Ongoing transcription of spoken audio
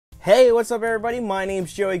Hey, what's up everybody? My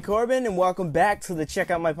name's Joey Corbin and welcome back to the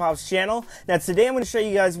Check Out My Pops channel. Now today I'm going to show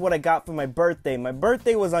you guys what I got for my birthday. My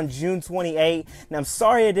birthday was on June 28th, and I'm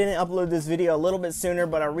sorry I didn't upload this video a little bit sooner,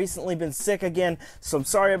 but I've recently been sick again, so I'm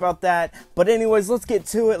sorry about that. But anyways, let's get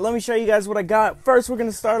to it. Let me show you guys what I got. First, we're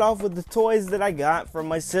going to start off with the toys that I got from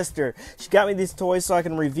my sister. She got me these toys so I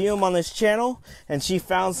can review them on this channel, and she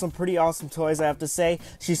found some pretty awesome toys, I have to say.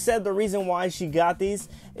 She said the reason why she got these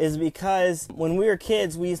is because when we were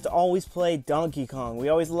kids, we used to always play Donkey Kong. We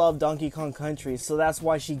always loved Donkey Kong Country, so that's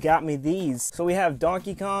why she got me these. So we have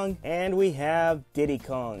Donkey Kong and we have Diddy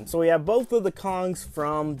Kong. So we have both of the Kongs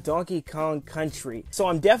from Donkey Kong Country. So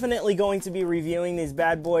I'm definitely going to be reviewing these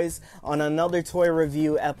bad boys on another toy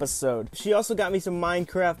review episode. She also got me some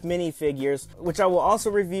Minecraft minifigures, which I will also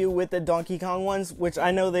review with the Donkey Kong ones, which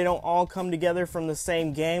I know they don't all come together from the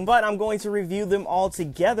same game, but I'm going to review them all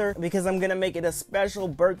together because I'm going to make it a special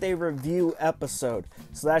birthday review episode.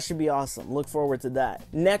 So that should be awesome. Look forward to that.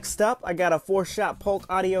 Next up, I got a 4-shot Polk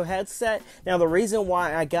audio headset. Now the reason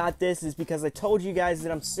why I got this is because I told you guys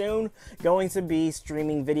that I'm soon going to be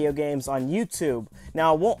streaming video games on YouTube.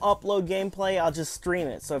 Now I won't upload gameplay, I'll just stream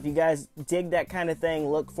it. So if you guys dig that kind of thing,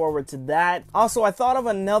 look forward to that. Also, I thought of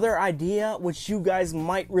another idea which you guys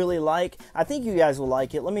might really like. I think you guys will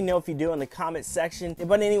like it. Let me know if you do in the comment section.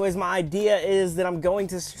 But anyways, my idea is that I'm going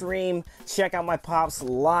to stream Check Out My Pops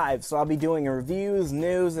live. So I'll be doing reviews,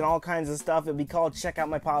 news, and all kinds of stuff. It'll be called Check Out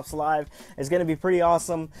My Pops Live. It's going to be pretty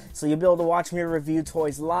awesome. So you'll be able to watch me review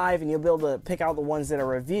toys live, and you'll be able to pick out the ones that I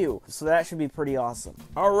review. So that should be pretty awesome.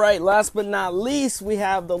 Alright, last but not least, we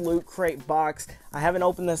have the Loot Crate box. I haven't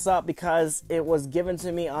opened this up because it was given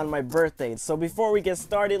to me on my birthday. So before we get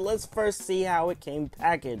started, let's first see how it came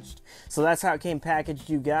packaged. So that's how it came packaged,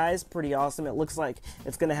 you guys. Pretty awesome. It looks like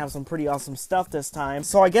it's going to have some pretty awesome stuff this time.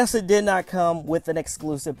 So I guess it did not come with an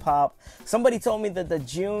exclusive pop. Somebody told me that the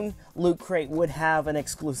June Loot Crate would have an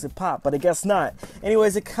exclusive pop, but I guess not.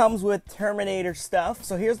 Anyways, it comes with Terminator stuff.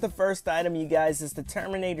 So here's the first item, you guys, is the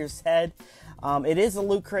Terminator's head. It is a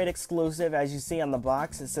Loot Crate exclusive, as you see on the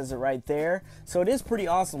box. It says it right there. So it is pretty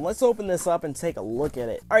awesome. Let's open this up and take a look at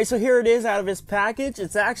it. Alright, so here it is out of its package.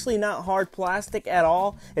 It's actually not hard plastic at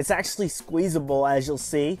all. It's actually squeezable, as you'll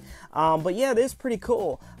see. But yeah, it is pretty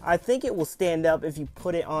cool. I think it will stand up if you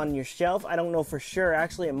put it on your shelf. I don't know for sure.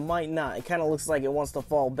 Actually, it might not. It kind of looks like it wants to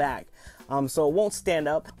fall back. So it won't stand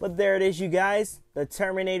up. But there it is, you guys. The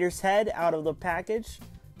Terminator's head out of the package.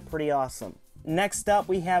 Pretty awesome. Next up,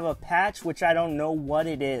 we have a patch, which I don't know what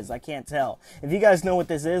it is. I can't tell. If you guys know what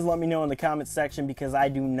this is, let me know in the comment section because I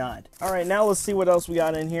do not. Alright, now let's see what else we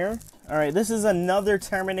got in here. Alright, this is another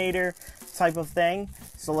Terminator type of thing.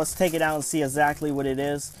 So let's take it out and see exactly what it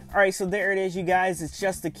is. Alright, so there it is, you guys. It's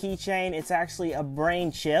just a keychain. It's actually a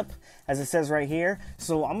brain chip, as it says right here.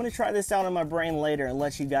 So I'm going to try this out on my brain later and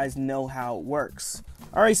let you guys know how it works.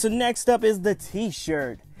 Alright, so next up is the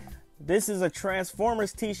t-shirt. This is a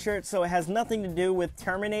Transformers t-shirt, so it has nothing to do with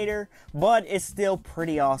Terminator, but it's still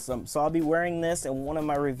pretty awesome. So I'll be wearing this in one of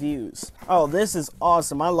my reviews. Oh, this is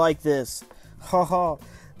awesome. I like this. Haha.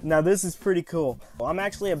 Now this is pretty cool. I'm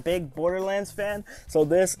actually a big Borderlands fan, so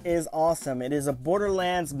this is awesome. It is a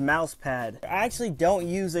Borderlands mouse pad. I actually don't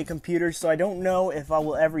use a computer, so I don't know if I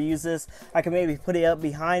will ever use this. I can maybe put it up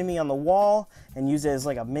behind me on the wall and use it as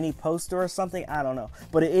like a mini poster or something. I don't know,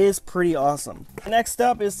 but it is pretty awesome. Next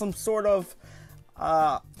up is some sort of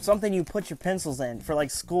something you put your pencils in for like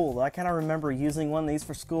school. I kind of remember using one of these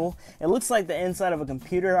for school. It looks like the inside of a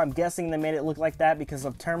computer. I'm guessing they made it look like that because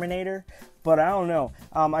of Terminator, but I don't know.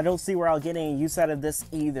 I don't see where I'll get any use out of this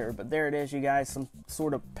either, but there it is, you guys. Some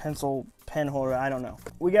sort of pencil pen holder. I don't know.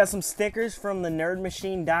 We got some stickers from the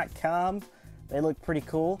nerdmachine.com. They look pretty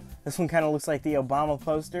cool. This one kind of looks like the Obama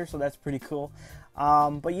poster, so that's pretty cool.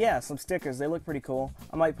 But yeah, some stickers. They look pretty cool.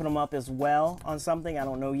 I might put them up as well on something. I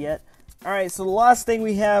don't know yet. Alright, so the last thing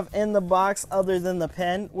we have in the box other than the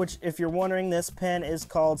pen, which if you're wondering, this pen is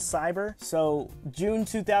called Cyber. So June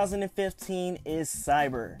 2015 is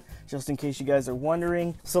Cyber, just in case you guys are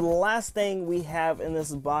wondering. So the last thing we have in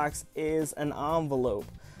this box is an envelope.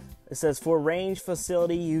 It says for range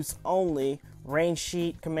facility use only, range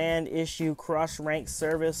sheet, command issue, crush rank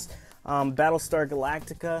service, Battlestar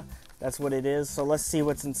Galactica. That's what it is. So let's see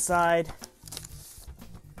what's inside.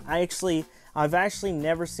 I've actually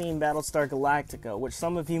never seen Battlestar Galactica, which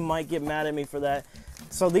some of you might get mad at me for that.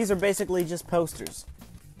 So these are basically just posters.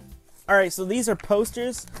 Alright, so these are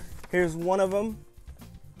posters. Here's one of them.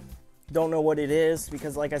 Don't know what it is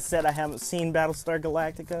because, like I said, I haven't seen Battlestar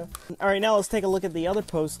Galactica. Alright, now let's take a look at the other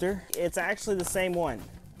poster. It's actually the same one,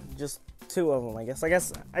 just two of them, I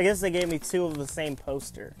guess they gave me two of the same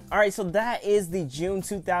poster. Alright, so that is the June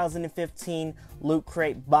 2015 Loot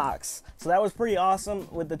Crate box. So that was pretty awesome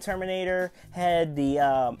with the Terminator head,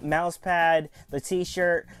 the mouse pad, the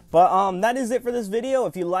t-shirt. But that is it for this video.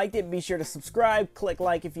 If you liked it, be sure to subscribe, click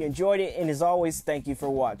like if you enjoyed it, and as always, thank you for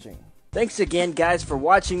watching. Thanks again, guys, for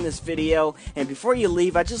watching this video, and before you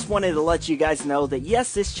leave, I just wanted to let you guys know that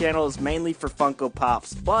yes, this channel is mainly for Funko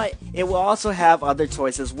Pops, but it will also have other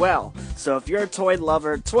toys as well. So if you're a toy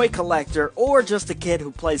lover, toy collector, or just a kid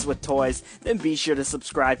who plays with toys, then be sure to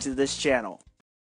subscribe to this channel.